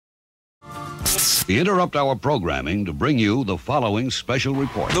We interrupt our programming to bring you the following special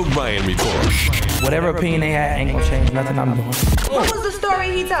report. The Ryan Report. Whatever opinion they had ain't gonna change nothing I'm doing. What was the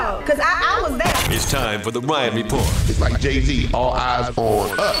story he told? Because I was there. It's time for the Ryan Report. It's like Jay-Z, all eyes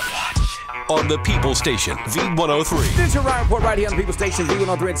on us. On the People Station, V103. This is your Ryan Report right here on the People Station,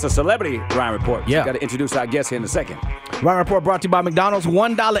 V103. It's a celebrity Ryan Report. Yeah. Got to introduce our guest here in a second. Ryan Report brought to you by McDonald's.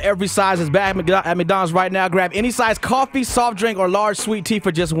 $1 every size is back at McDonald's right now. Grab any size coffee, soft drink, or large sweet tea for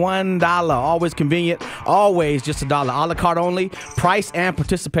just $1. Always convenient. Always just $1. A la carte only. Price and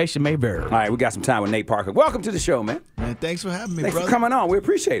participation may vary. All right, we got some time with Nate Parker. Welcome to the show, man. Man, thanks for having me, Thanks brother. for coming on. We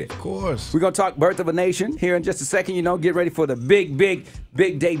appreciate it. Of course. We're going to talk Birth of a Nation here in just a second. You know, get ready for the big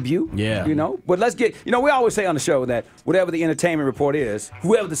debut. Yeah. You know, but let's get, you know, we always say on the show that whatever the entertainment report is,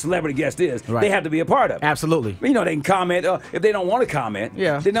 whoever the celebrity guest is, Right. they have to be a part of it. Absolutely. You know, they can comment. If they don't want to comment,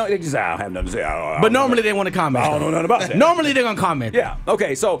 Yeah. they just, I don't have nothing to say. I But don't know. normally they want to comment. I don't know nothing about that. Normally they're going to comment. Yeah.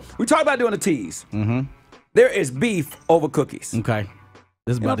 Okay, so we talked about doing a tease. Mm-hmm. There is beef over cookies. Okay.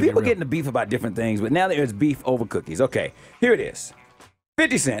 This is You know, about to get people real. getting the beef about different things, but now there is beef over cookies. Okay, here it is.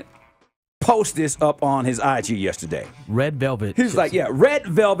 50 Cent posted this up on his IG yesterday. Red velvet. He's like, yeah, red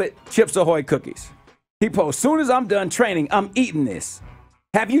velvet Chips Ahoy cookies. He posts, soon as I'm done training, I'm eating this.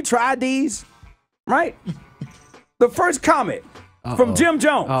 Have you tried these? Right? The first comment from Jim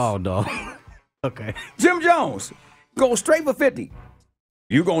Jones. Oh, no. Okay. Jim Jones goes straight for 50.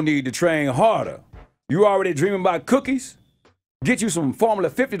 You gonna need to train harder. You already dreaming about cookies? Get you some Formula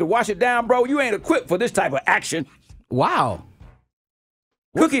 50 to wash it down, bro. You ain't equipped for this type of action. Wow.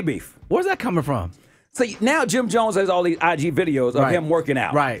 Cookie beef. Where's that coming from? So now Jim Jones has all these IG videos of Right. him working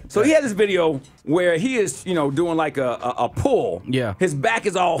out. Right. So he has this video where he is, you know, doing like a pull. Yeah. His back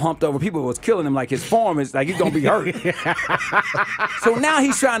is all humped over. People was killing him. Like his form is like he's gonna be hurt. So now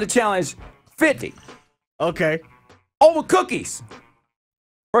he's trying to challenge 50 Okay. over cookies.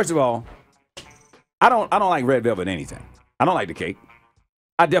 First of all, I don't like red velvet anything. I don't like the cake.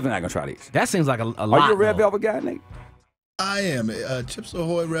 I definitely not gonna try these. That seems like a lot. Are you a red though. velvet guy, Nate? I am. Chips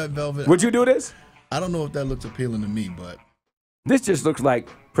Ahoy Red Velvet. Would you do this? I don't know if that looks appealing to me, but This just looks like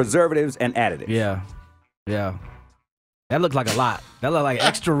preservatives and additives. Yeah. Yeah. That looked like a lot. That looked like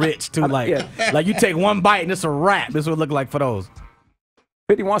extra rich, too. Like, Yeah. like you take one bite and it's a wrap. This would look like for those.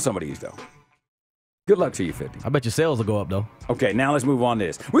 50 wants some of these though. Good luck to you, 50. I bet your sales will go up, though. Okay, now let's move on to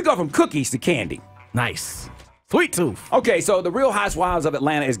this. We go from cookies to candy. Nice. Sweet tooth. Okay, so the Real Housewives of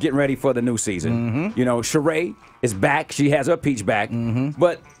Atlanta is getting ready for the new season. You know, Sheree is back. She has her peach back.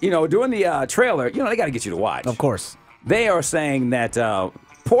 But, you know, during the trailer, you know, they got to get you to watch. Of course. They are saying that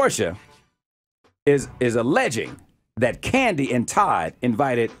Portia is alleging that Candy and Todd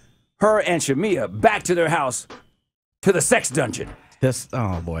invited her and Shamia back to their house to the sex dungeon. This.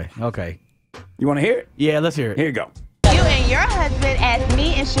 Oh, boy. Okay. You want to hear it? Yeah, let's hear it. Here you go. You and your husband asked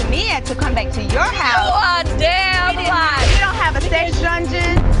me and Shamia to come back to your house. You are damn You right. don't have a sex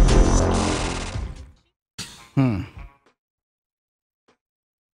dungeon.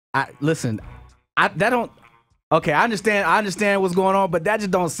 Listen, that don't. Okay, I understand what's going on, but that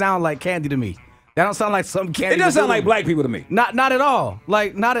just don't sound like candy to me. That don't sound like some candy. It doesn't would sound do. like black people to me. Not at all.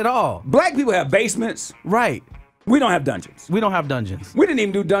 Like, not at all. Black people have basements. Right. We don't have dungeons. We don't have dungeons. We didn't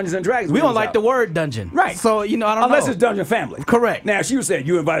even do Dungeons and Dragons. We don't like the word dungeon. Right. So, you know, I don't Unless know. it's Dungeon Family. Correct. Now, she said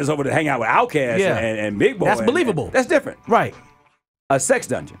you invited us over to hang out with Outkast Yeah. and Big Boy. That's and- believable. That's different. Right. A sex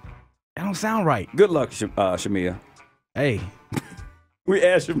dungeon. That don't sound right. Good luck, Shamia. Hey, We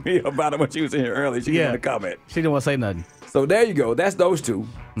asked Shamia about it when she was in here earlier. She Yeah. didn't comment. she didn't want to say nothing. So there you go. That's those two.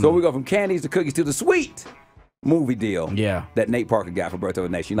 So we go from candies to cookies to the sweet movie deal Yeah. that Nate Parker got for Birth of a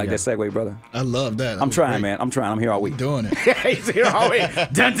Nation. You like Yeah. that segue, brother? I love that. I'm trying, man. I'm trying. I'm here all week. Doing it. He's here all week.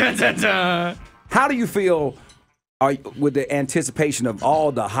 Dun, dun, dun, dun. How do you feel with the anticipation of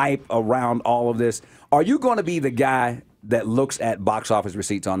all the hype around all of this? Are you going to be the guy that looks at box office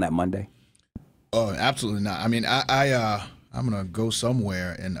receipts on that Monday? Oh, absolutely not. I mean, I'm gonna go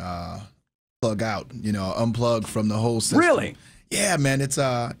somewhere and plug out. You know, unplug from the whole system. Really? Yeah, man. It's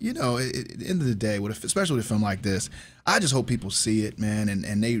you know, at the end of the day, especially with a film like this, I just hope people see it, man,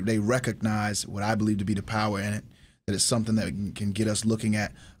 and they recognize what I believe to be the power in it. That it's something that can get us looking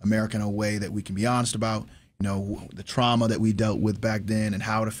at America in a way that we can be honest about. You know, the trauma that we dealt with back then and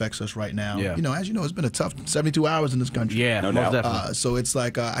how it affects us right now. Yeah. You know, as you know, it's been a tough 72 hours in this country. Yeah, No most doubt. definitely. So it's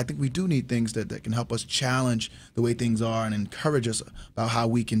like I think we do need things that can help us challenge the way things are and encourage us about how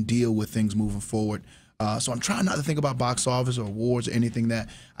we can deal with things moving forward. So I'm trying not to think about box office or awards or anything that.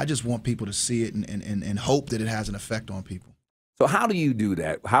 I just want people to see it and hope that it has an effect on people. So how do you do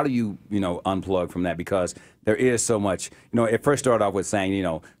that? How do you, unplug from that? Because there is so much, it first started off with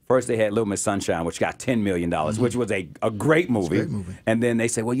saying, first they had Little Miss Sunshine, which got $10 million, which was a great movie. It's a great movie. And then they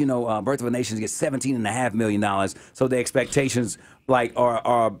said, well, Birth of a Nation gets $17.5 million. So the expectations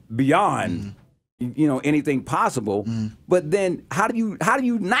are beyond, anything possible. But then how do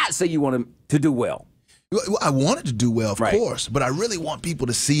you not say you want to do well? Well, I want it to do well, of course, but I really want people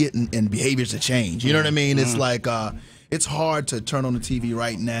to see it and behaviors to change. You know what I mean? It's like it's hard to turn on the TV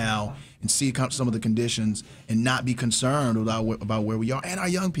right now and see some of the conditions and not be concerned about where we are and our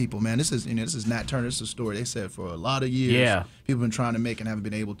young people. Man, this is Nat Turner. This is a story they said for a lot of years. Yeah, people have been trying to make and haven't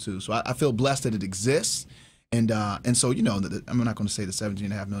been able to. So I feel blessed that it exists, and so I'm not going to say the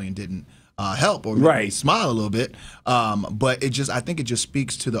 $17.5 million didn't help or make me smile a little bit, but I think it just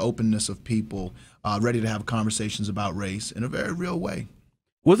speaks to the openness of people ready to have conversations about race in a very real way.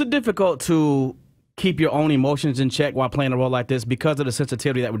 Was it difficult to keep your own emotions in check while playing a role like this because of the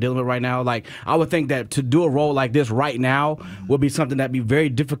sensitivity that we're dealing with right now? Like, I would think that to do a role like this right now would be something that'd be very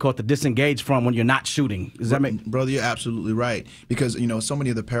difficult to disengage from when you're not shooting. Does that make... Brother, you're absolutely right, because so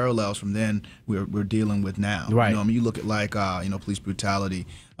many of the parallels from then we're dealing with now. Right. You look at police brutality.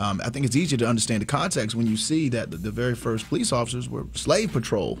 I think it's easier to understand the context when you see that the very first police officers were slave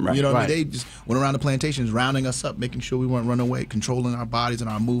patrol. Right. You know what I mean? They just went around the plantations, rounding us up, making sure we weren't running away, controlling our bodies and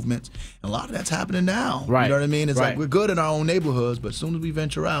our movements. And a lot of that's happening now. Right. You know what I mean? It's like we're good in our own neighborhoods, but as soon as we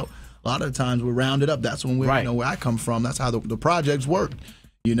venture out, a lot of the times we're rounded up. That's when we're, where I come from, that's how the projects work.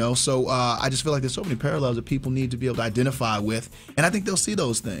 So I just feel like there's so many parallels that people need to be able to identify with, and I think they'll see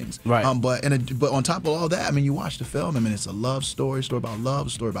those things. Right. But on top of all that, you watch the film. It's a love story, a story about love, a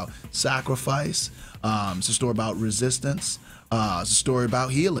story about sacrifice. It's a story about resistance. It's a story about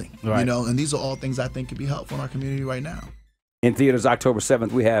healing. Right. And these are all things I think could be helpful in our community right now. In theaters, October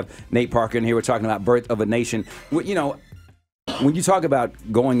 7th, we have Nate Parker in here. We're talking about Birth of a Nation. When you talk about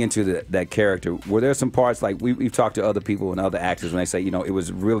going into that character, were there some parts, like we've talked to other people and other actors, when they say, it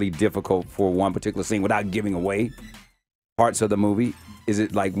was really difficult for one particular scene without giving away parts of the movie? Is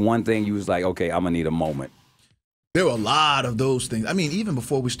it like one thing you was like, okay, I'm going to need a moment? There were a lot of those things. Even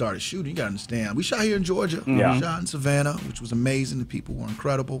before we started shooting, you got to understand, we shot here in Georgia. Yeah. We shot in Savannah, which was amazing. The people were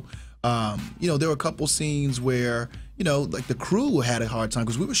incredible. There were a couple scenes where, like the crew had a hard time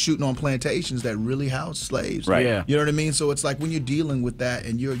because we were shooting on plantations that really housed slaves. Right. Yeah. You know what I mean? So it's like when you're dealing with that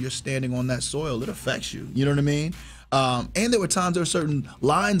and you're standing on that soil, it affects you. You know what I mean? And there were certain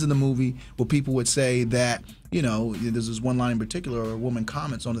lines in the movie where people would say that, there's this one line in particular, or a woman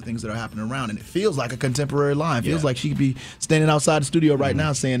comments on the things that are happening around, and it feels like a contemporary line. It feels like she could be standing outside the studio right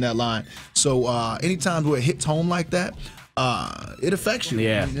now saying that line. So anytime where it hits home like that, it affects you.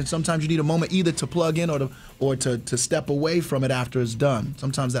 Yeah. And sometimes you need a moment either to plug in or to step away from it after it's done.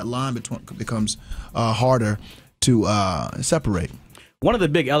 Sometimes that line becomes harder to separate. One of the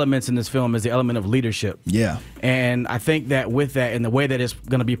big elements in this film is the element of leadership. Yeah. And I think that with that and the way that it's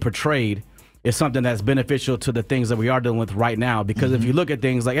going to be portrayed is something that's beneficial to the things that we are dealing with right now. Because if you look at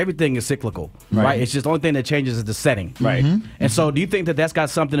things, like everything is cyclical, right? It's just the only thing that changes is the setting. Right. And so do you think that that's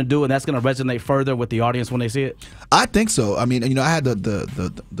got something to do and that's going to resonate further with the audience when they see it? I think so. I had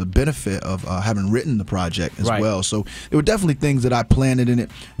the benefit of having written the project as well. So there were definitely things that I planted in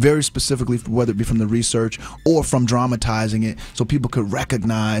it very specifically, whether it be from the research or from dramatizing it, so people could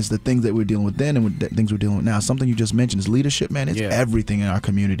recognize the things that we're dealing with then and the things we're dealing with now. Something you just mentioned is leadership, man. It's everything in our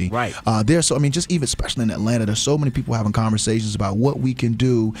community. Right. Just even especially in Atlanta, there's so many people having conversations about what we can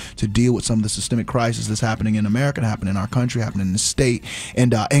do to deal with some of the systemic crisis that's happening in America, happening in our country, happening in the state,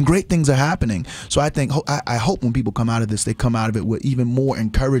 and great things are happening. So I hope when people come out of this, they come out of it with even more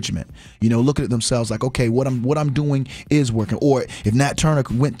encouragement. Looking at themselves like, okay, what I'm doing is working. Or if Nat Turner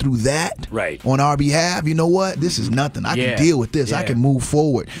went through that on our behalf, you know what? This is nothing. I can deal with this. I can move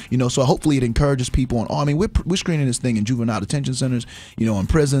forward. So hopefully it encourages people. We're screening this thing in juvenile detention centers, in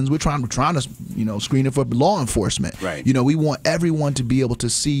prisons. We're trying to screen it for law enforcement. Right. We want everyone to be able to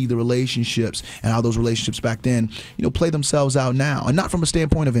see the relationships and how those relationships back then, play themselves out now. And not from a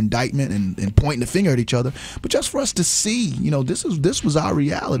standpoint of indictment and pointing the finger at each other, but just for us to see, this was our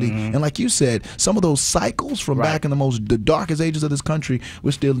reality. And like you said, some of those cycles from back in the darkest ages of this country,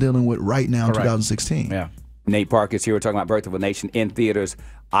 we're still dealing with right now in 2016. Yeah. Nate Parker is here. We're talking about Birth of a Nation in theaters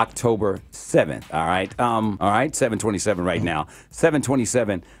October 7th. All right. 7/27 right now.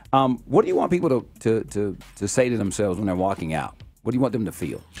 7/27. What do you want people to say to themselves when they're walking out? What do you want them to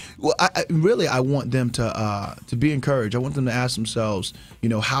feel? Well, I want them to be encouraged. I want them to ask themselves,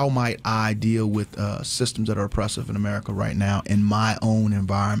 how might I deal with systems that are oppressive in America right now in my own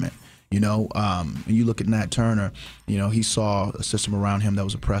environment? And you look at Nat Turner, he saw a system around him that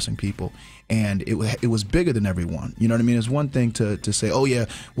was oppressing people, and it was bigger than everyone. You know what I mean? It's one thing to say, oh yeah,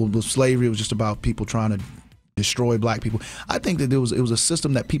 well, slavery was just about people trying to destroy black people. I think that it was a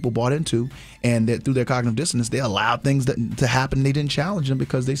system that people bought into, and that through their cognitive dissonance, they allowed things to happen. They didn't challenge them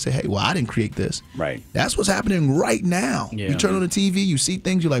because they say, hey, well, I didn't create this. Right. That's what's happening right now. Yeah. You turn on the TV, you see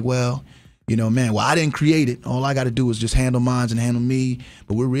things, you're like, well, man, I didn't create it. All I got to do is just handle mines and handle me.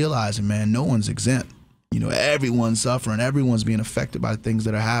 But we're realizing, man, no one's exempt. Everyone's suffering. Everyone's being affected by the things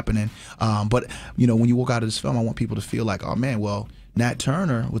that are happening. But when you walk out of this film, I want people to feel like, oh, man, well, Nat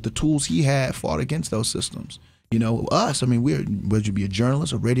Turner, with the tools he had, fought against those systems. Us, whether you be a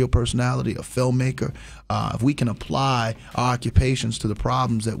journalist, a radio personality, a filmmaker, if we can apply our occupations to the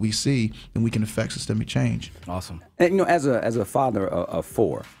problems that we see, then we can affect systemic change. Awesome. And, as a father of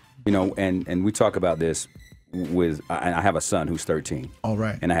four, and we talk about this I have a son who's 13. All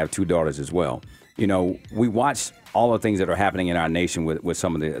right. And I have 2 daughters as well. We watch all the things that are happening in our nation with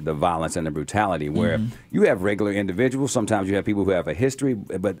some of the violence and the brutality, where you have regular individuals. Sometimes you have people who have a history,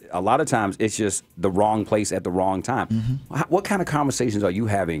 but a lot of times it's just the wrong place at the wrong time. What kind of conversations are you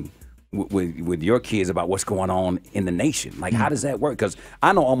having with your kids about what's going on in the nation? Like, how does that work? Because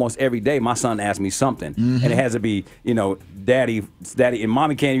I know almost every day my son asks me something, and it has to be, daddy, and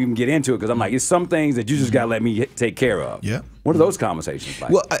mommy can't even get into it because I'm like, it's some things that you just got to let me take care of. Yeah. What are those conversations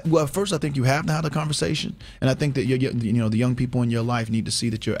like? Well, first, I think you have to have the conversation, and I think that the young people in your life need to see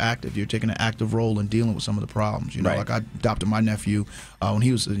that you're active. You're taking an active role in dealing with some of the problems. Right. Like I adopted my nephew when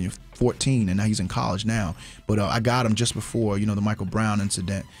he was 14, and now he's in college now. But I got him just before the Michael Brown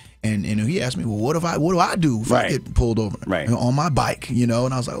incident. And he asked me, well, what do I do if I get pulled over on my bike? And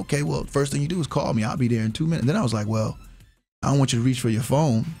I was like, okay, well, first thing you do is call me. I'll be there in 2 minutes. Then I was like, well, I don't want you to reach for your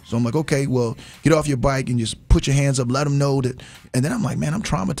phone. So I'm like, okay, well, get off your bike and just put your hands up, let them know that. And then I'm like, man, I'm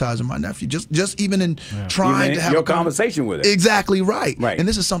traumatizing my nephew. Just even in trying to have your conversation with it. Exactly right. Right. And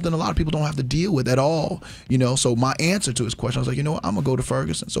this is something a lot of people don't have to deal with at all. So my answer to his question, I was like, I'm going to go to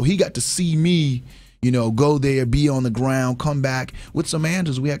Ferguson. So he got to see me go there, be on the ground, come back. With some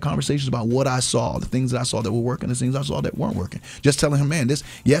answers, we had conversations about what I saw, the things that I saw that were working, the things I saw that weren't working. Just telling him, man, this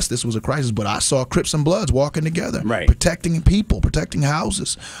was a crisis, but I saw Crips and Bloods walking together, protecting people, protecting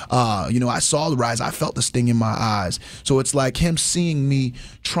houses. I saw the rise. I felt the sting in my eyes. So it's like him seeing me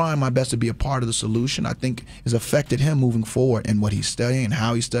trying my best to be a part of the solution, I think has affected him moving forward in what he's studying and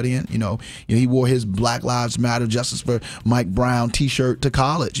how he's studying. He wore his Black Lives Matter, Justice for Mike Brown t-shirt to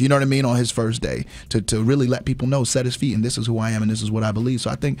college, on his first day. To really let people know, set his feet, and this is who I am, and this is what I believe. So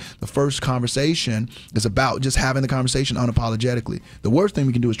I think the first conversation is about just having the conversation unapologetically. The worst thing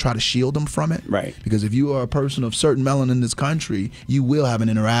we can do is try to shield them from it. Right. Because if you are a person of certain melanin in this country, you will have an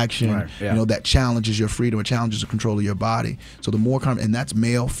interaction, that challenges your freedom or challenges the control of your body. So the more, and that's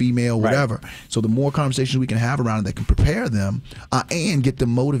male, female, whatever. So the more conversations we can have around it that can prepare them and get them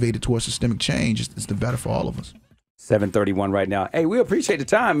motivated towards systemic change, it's the better for all of us. 7:31 right now. Hey, we appreciate the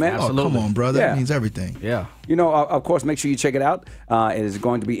time, man. Absolutely. Oh, come on, brother. It means everything. Yeah. Of course, make sure you check it out. It is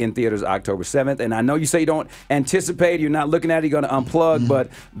going to be in theaters October 7th. And I know you say you don't anticipate, you're not looking at it, you're going to unplug,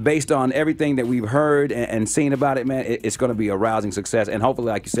 but based on everything that we've heard and seen about it, man, it's going to be a rousing success. And hopefully,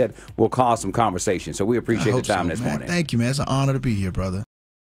 like you said, will cause some conversation. So we appreciate the time this morning. Thank you, man. It's an honor to be here, brother.